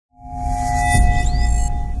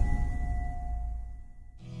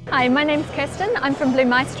Hi, my name's Kirsten. I'm from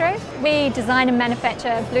Maestro. We design and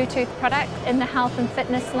manufacture Bluetooth products in the health and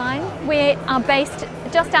fitness line. We are based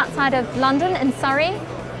just outside of London in Surrey,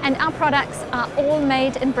 and our products are all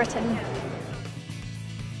made in Britain.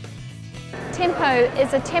 Tempo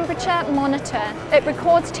is a temperature monitor. It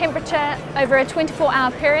records temperature over a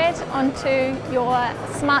 24-hour period onto your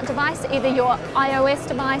smart device, either your iOS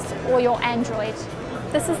device or your Android.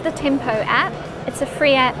 This is the Tempo app. It's a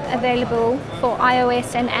free app available for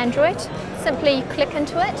iOS and Android. Simply click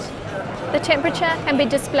into it. The temperature can be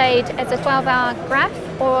displayed as a 12-hour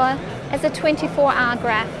graph or as a 24-hour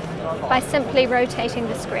graph by simply rotating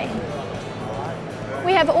the screen.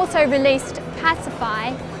 We have also released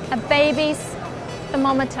Pacifi, a baby's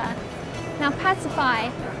thermometer. Now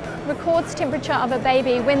Pacifi records temperature of a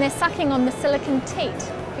baby when they're sucking on the silicone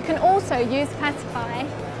teat. You can also use Pacifi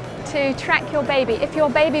to track your baby. If your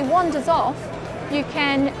baby wanders off, you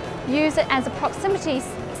can use it as a proximity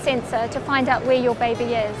sensor to find out where your baby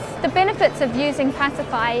is. The benefits of using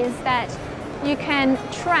Pacifi is that you can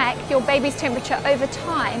track your baby's temperature over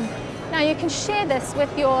time. Now you can share this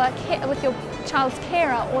with your child's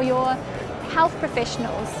carer or your health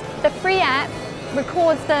professionals. The free app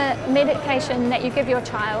records the medication that you give your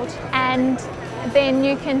child, and then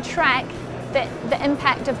you can track the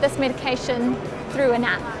impact of this medication through an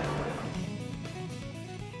app.